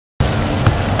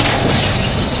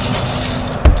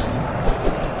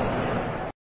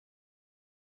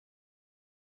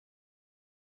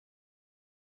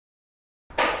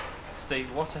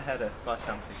Steve, what a header by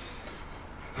Santi.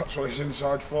 That's what he's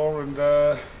inside for, and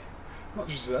not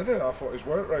just his header, I thought his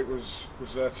work rate was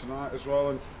there tonight as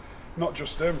well, and not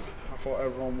just him, I thought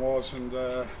everyone was, and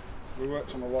we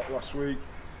worked on a lot last week.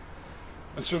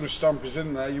 And as soon as Stamp is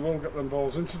in there, you will get them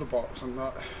balls into the box, and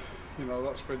that, you know,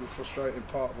 that's been the frustrating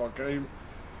part of our game.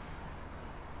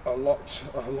 A lot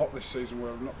this season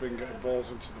where we've not been getting balls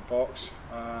into the box,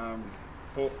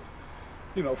 but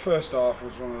you know, first half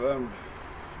was one of them.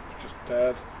 It was just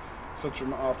dead. Said to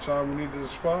him at half time, we needed a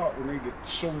spark, we needed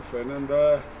something,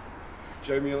 and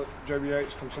Jamie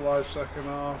Yates come to life second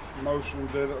half. Most of them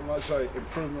did, and let's say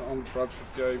improvement on the Bradford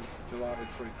game. Delighted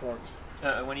 3 points.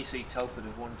 And when you see Telford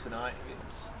have won tonight,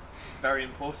 it's very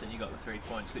important you got the 3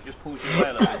 points. It just pulls you away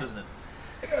a little bit, doesn't it?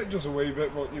 Yeah, just a wee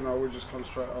bit, but you know, we just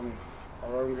concentrate on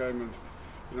our own game, and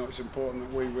you know, it's important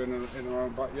that we win in our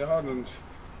own backyard, and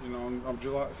you know, I'm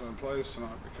delighted for them players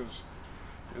tonight because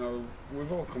you know,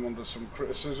 we've all come under some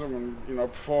criticism and you know,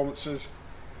 performances.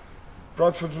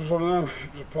 Bradford was one of them.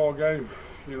 It was a poor game.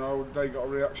 You know, they got a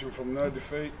reaction from their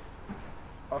defeat.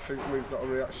 I think we've got a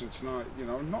reaction tonight. You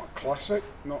know, not classic,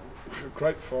 not a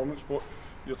great performance, but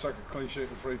you'll take a clean sheet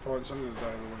and 3 points any day of the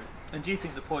week. And do you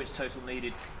think the points total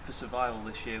needed for survival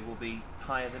this year will be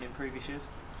higher than in previous years?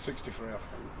 63, I think,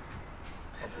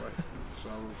 probably. So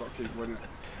we've got to keep winning.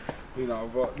 You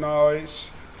know, but no, it's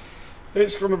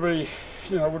going to be.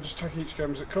 You know, we'll just take each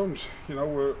game as it comes. You know,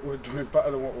 we're doing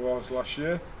better than what we was last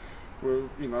year. You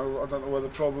know, I don't know where the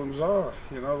problems are.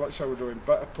 You know, like I say, we're doing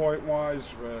better point-wise.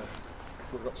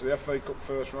 We've got to the FA Cup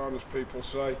first round, as people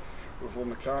say. We've won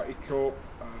the County Cup.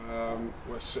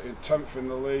 We're sitting 10th in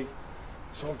the league.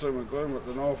 It's all doom and gloom at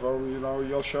the North. You know,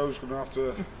 your show's going to have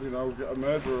to, you know, get a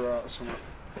murderer out of something.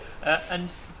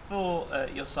 And for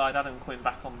your side, Adam Quinn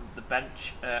back on the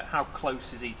bench. How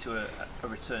close is he to a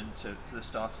return to the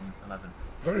starting 11?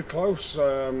 Very close.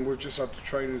 We've just had the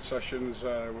training sessions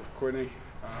with Quinny.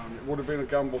 It would have been a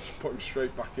gamble to put him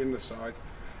straight back in the side,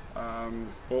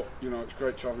 but you know, it's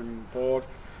great to have him on board.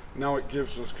 Now it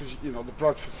gives us, because you know, the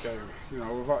Bradford game, you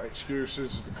know, without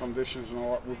excuses, the conditions and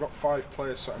all that, we've got 5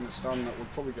 players sat in the stand that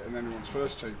would probably get in anyone's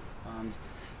first team, and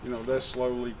you know, they're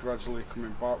slowly, gradually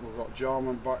coming back. We've got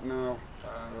Jarman back now.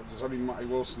 There's only Matty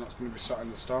Wilson that's going to be sat in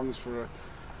the stands for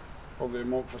probably a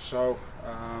month or so.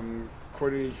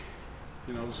 Quinny,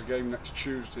 you know, there's a game next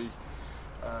Tuesday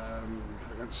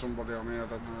against somebody on here. I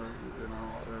don't know, you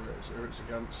know, who it's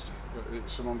against, but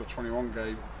it's an under-21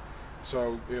 game,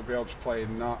 so he'll be able to play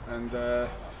in that, and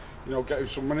you know, get him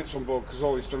some minutes on board, because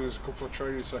all he's done is a couple of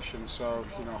training sessions. So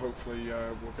you know, hopefully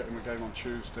we'll get him a game on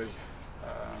Tuesday.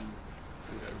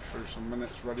 And get him through some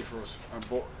minutes ready for us.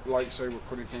 But like I say, we're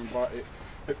coming back.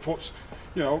 It puts,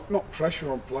 you know, not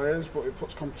pressure on players, but it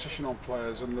puts competition on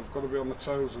players, and they've got to be on the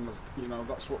toes. And you know,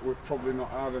 that's what we've probably not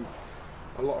had. And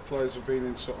a lot of players have been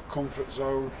in sort of comfort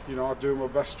zone. You know, I do my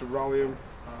best to rally them.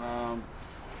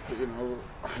 But you know,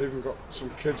 I even got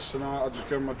some kids tonight. I just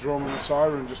gave them a drum and a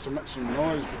siren just to make some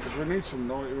noise, because we need some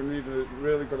noise. We need a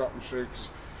really good atmosphere, because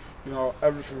you know,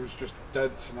 everything was just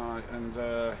dead tonight,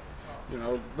 and you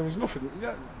know, there was nothing.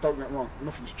 Yeah, don't get me wrong,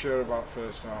 nothing to cheer about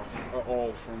first half at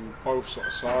all from both sort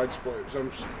of sides. But it was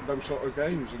them sort of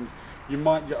games, and you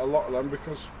might get a lot of them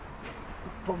because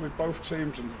probably both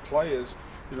teams and the players.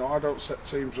 You know, I don't set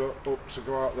teams up to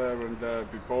go out there and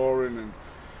be boring and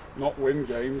not win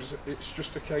games. It's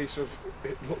just a case of,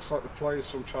 it looks like the players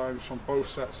sometimes from both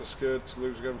sets are scared to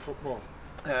lose a game of football.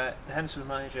 The Hensford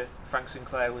manager, Frank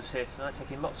Sinclair, was here tonight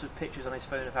taking lots of pictures on his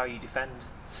phone of how you defend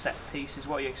set pieces.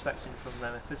 What are you expecting from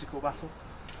them? A physical battle?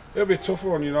 It'll be a tough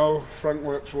one, you know. Frank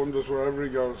works wonders wherever he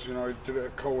goes. You know, he did it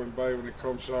at Colwyn Bay when he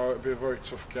comes, so it'll be a very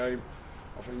tough game.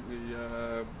 I think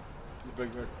the big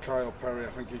Kyle Perry, I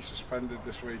think he's suspended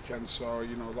this weekend, so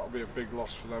you know, that'll be a big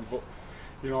loss for them. But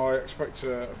you know, I expect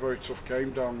a very tough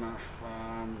game down there.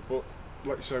 But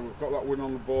like you say, we've got that win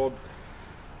on the board,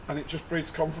 and it just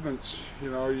breeds confidence.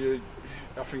 You know,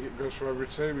 I think it goes for every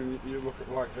team, and you look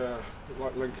at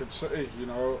like Lincoln City. You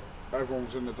know,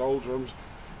 everyone's in the doldrums.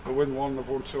 They win one, they've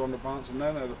won 2 on the bounce, and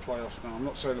they're near the playoffs now. I'm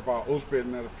not saying about us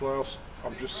being near the playoffs.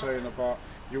 I'm just saying about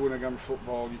you win a game of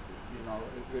football. You know,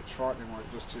 it's frightening what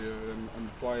it does to you and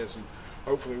the players. And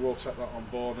hopefully we'll take that on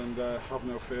board and have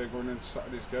no fear going into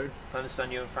Saturday's game. I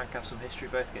understand you and Frank have some history,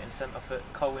 both getting sent off at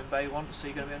Colwyn Bay once, so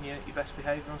you're going to be on your best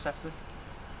behaviour on Saturday?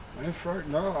 Yeah, Frank,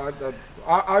 no,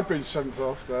 I've been sent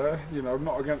off there, you know,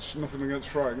 nothing against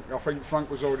Frank. I think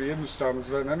Frank was already in the stands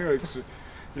then anyway, because,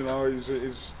 you know,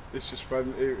 he's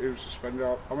suspended, he was suspended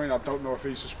out. I mean, I don't know if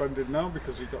he's suspended now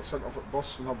because he got sent off at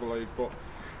Boston, I believe, but,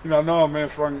 you know, no, me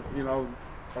and Frank, you know,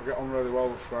 I get on really well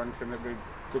with Frank, and it'd be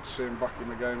good to see him back in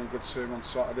the game and good to see him on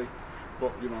Saturday.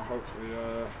 But you know, hopefully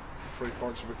 3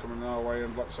 points will be coming our way,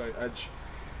 and let's say edge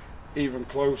even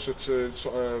closer to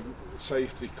sort of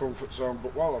safety, comfort zone.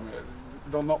 But while I'm here,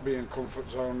 they'll not be in comfort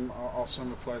zone. I'll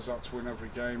send the players out to win every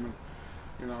game, and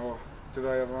you know, did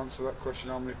I ever answer that question?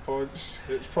 How many points?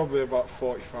 It's probably about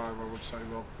 45, I would say.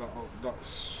 Well,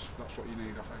 that's what you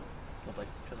need, I think. Lovely.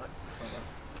 Good luck.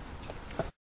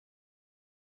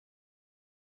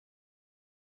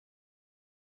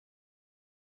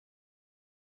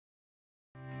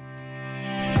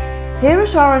 Here at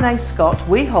RNA Scott,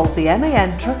 we hold the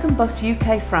MAN Truck and Bus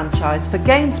UK franchise for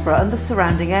Gainsborough and the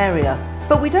surrounding area.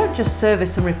 But we don't just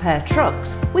service and repair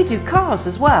trucks, we do cars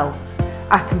as well.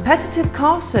 Our competitive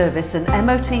car service and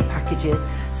MOT packages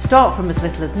start from as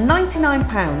little as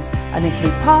 £99 and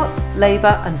include parts,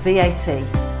 labour and VAT.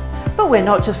 But we're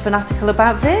not just fanatical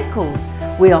about vehicles,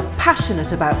 we are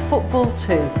passionate about football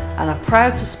too and are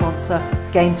proud to sponsor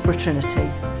Gainsborough Trinity.